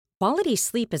Quality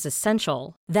sleep is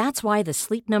essential. That's why the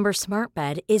Sleep Number Smart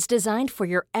Bed is designed for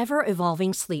your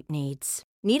ever-evolving sleep needs.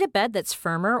 Need a bed that's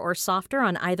firmer or softer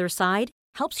on either side?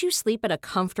 Helps you sleep at a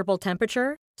comfortable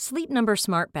temperature? Sleep Number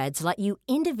Smart Beds let you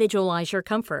individualize your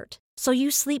comfort, so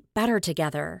you sleep better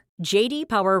together. J.D.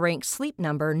 Power ranks Sleep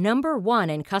Number number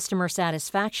 1 in customer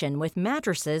satisfaction with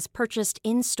mattresses purchased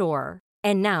in-store.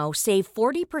 And now, save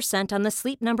 40% on the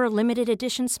Sleep Number Limited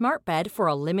Edition Smart Bed for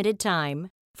a limited time.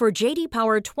 For J.D.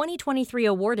 Power 2023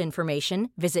 award information,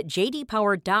 visit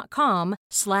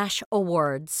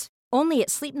jdpower.com/awards. Only at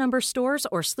Sleep Number stores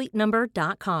or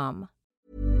sleepnumber.com.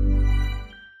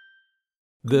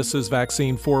 This is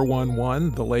Vaccine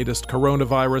 411, the latest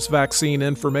coronavirus vaccine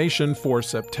information for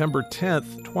September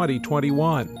 10th,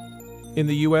 2021. In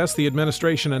the U.S., the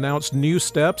administration announced new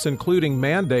steps, including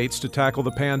mandates to tackle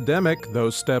the pandemic.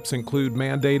 Those steps include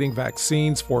mandating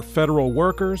vaccines for federal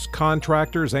workers,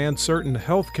 contractors, and certain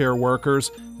healthcare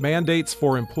workers, mandates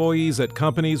for employees at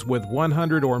companies with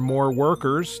 100 or more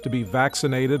workers to be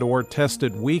vaccinated or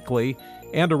tested weekly,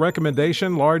 and a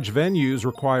recommendation large venues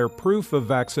require proof of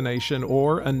vaccination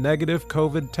or a negative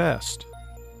COVID test.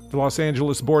 The Los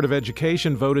Angeles Board of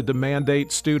Education voted to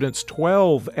mandate students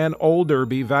 12 and older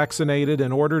be vaccinated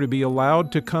in order to be allowed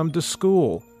to come to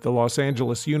school. The Los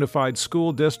Angeles Unified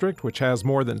School District, which has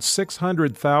more than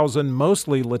 600,000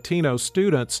 mostly Latino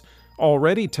students,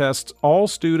 already tests all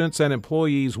students and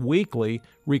employees weekly,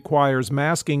 requires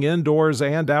masking indoors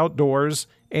and outdoors,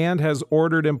 and has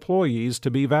ordered employees to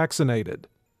be vaccinated.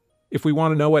 If we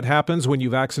want to know what happens when you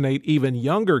vaccinate even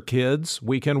younger kids,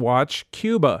 we can watch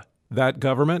Cuba. That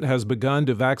government has begun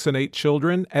to vaccinate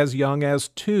children as young as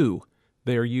 2.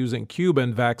 They are using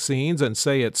Cuban vaccines and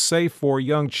say it's safe for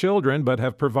young children, but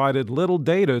have provided little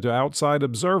data to outside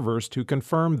observers to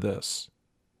confirm this.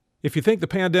 If you think the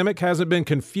pandemic hasn't been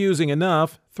confusing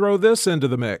enough, throw this into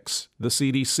the mix. The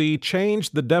CDC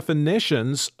changed the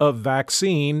definitions of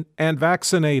vaccine and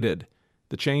vaccinated.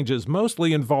 The changes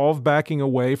mostly involve backing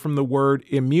away from the word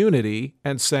immunity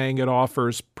and saying it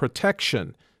offers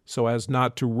protection, so as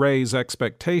not to raise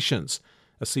expectations.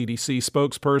 A CDC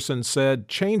spokesperson said,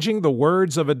 changing the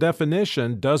words of a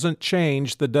definition doesn't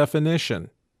change the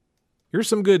definition. Here's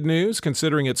some good news,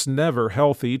 considering it's never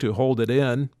healthy to hold it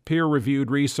in.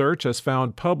 Peer-reviewed research has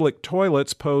found public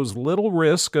toilets pose little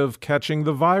risk of catching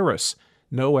the virus.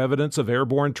 No evidence of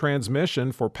airborne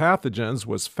transmission for pathogens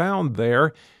was found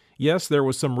there. Yes, there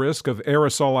was some risk of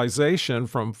aerosolization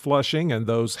from flushing and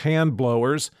those hand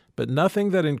blowers, but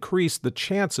nothing that increased the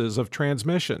chances of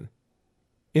transmission.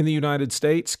 In the United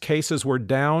States, cases were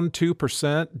down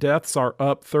 2%, deaths are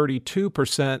up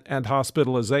 32%, and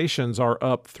hospitalizations are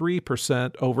up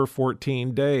 3% over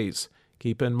 14 days.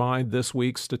 Keep in mind this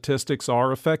week's statistics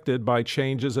are affected by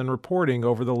changes in reporting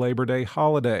over the Labor Day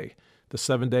holiday. The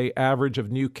 7-day average of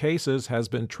new cases has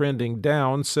been trending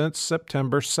down since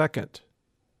September 2nd.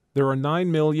 There are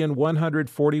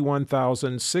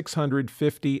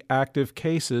 9,141,650 active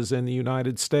cases in the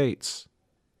United States.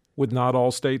 With not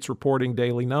all states reporting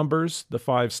daily numbers, the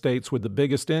 5 states with the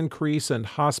biggest increase in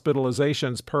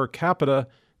hospitalizations per capita,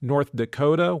 North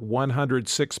Dakota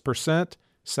 106%,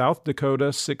 South Dakota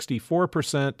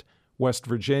 64%, West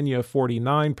Virginia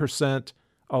 49%,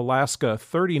 Alaska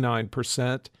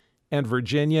 39%, and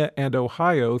Virginia and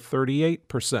Ohio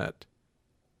 38%.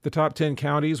 The top 10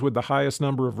 counties with the highest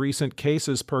number of recent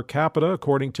cases per capita,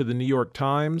 according to the New York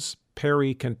Times: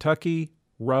 Perry, Kentucky;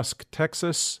 Rusk,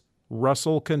 Texas;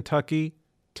 Russell, Kentucky;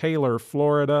 Taylor,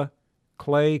 Florida;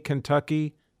 Clay,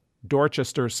 Kentucky;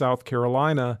 Dorchester, South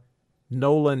Carolina;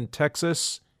 Nolan,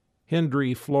 Texas;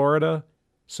 Hendry, Florida;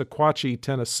 Sequatchie,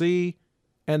 Tennessee;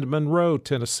 and Monroe,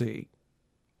 Tennessee.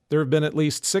 There have been at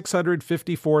least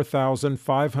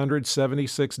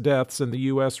 654,576 deaths in the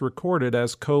U.S. recorded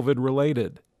as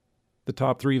COVID-related. The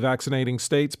top 3 vaccinating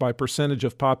states by percentage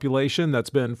of population that's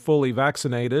been fully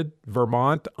vaccinated: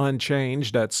 Vermont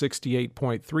unchanged at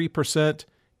 68.3%,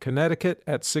 Connecticut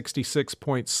at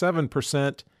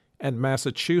 66.7%, and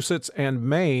Massachusetts and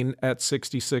Maine at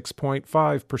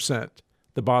 66.5%.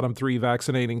 The bottom 3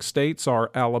 vaccinating states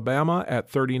are Alabama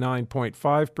at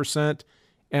 39.5%,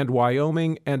 and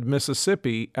Wyoming and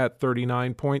Mississippi at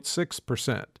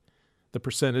 39.6%. The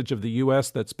percentage of the U.S.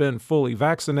 that's been fully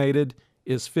vaccinated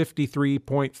is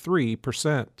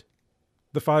 53.3%.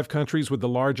 The 5 countries with the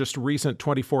largest recent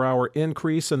 24-hour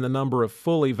increase in the number of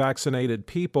fully vaccinated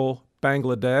people: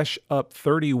 Bangladesh up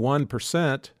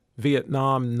 31%,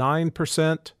 Vietnam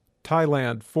 9%,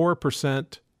 Thailand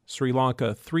 4%, Sri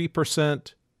Lanka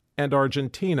 3%, and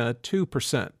Argentina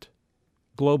 2%.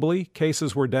 Globally,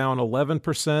 cases were down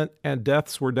 11% and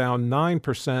deaths were down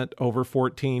 9% over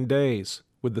 14 days.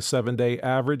 with the 7-day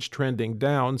average trending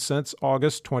down since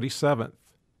August 27th.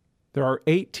 There are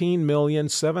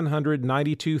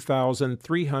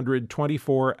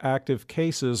 18,792,324 active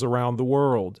cases around the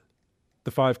world.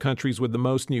 The 5 countries with the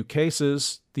most new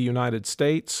cases: the United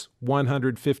States,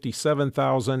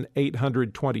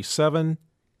 157,827,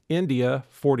 India,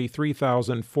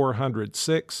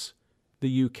 43,406,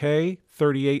 the UK,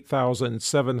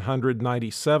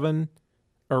 38,797,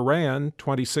 Iran,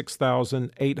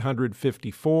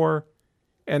 26,854,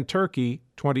 and Turkey,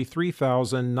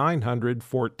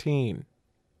 23,914.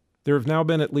 There have now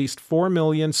been at least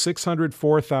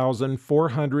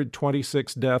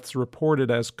 4,604,426 deaths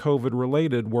reported as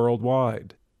COVID-related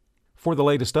worldwide. For the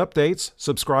latest updates,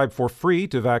 subscribe for free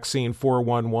to Vaccine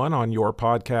 411 on your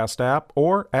podcast app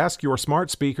or ask your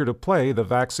smart speaker to play the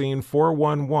Vaccine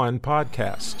 411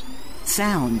 podcast.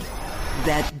 Sound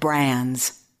that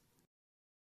brands.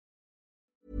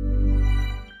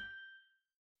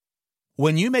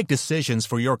 When you make decisions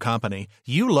for your company,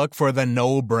 you look for the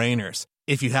no-brainers.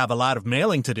 If you have a lot of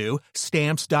mailing to do,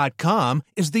 Stamps.com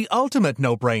is the ultimate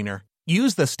no-brainer.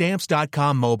 Use the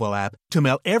Stamps.com mobile app to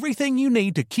mail everything you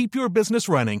need to keep your business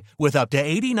running with up to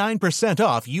 89%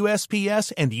 off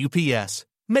USPS and UPS.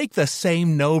 Make the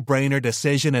same no-brainer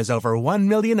decision as over 1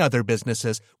 million other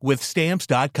businesses with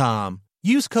Stamps.com.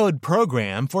 Use code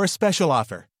PROGRAM for a special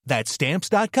offer. That's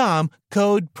Stamps.com,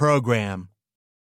 code PROGRAM.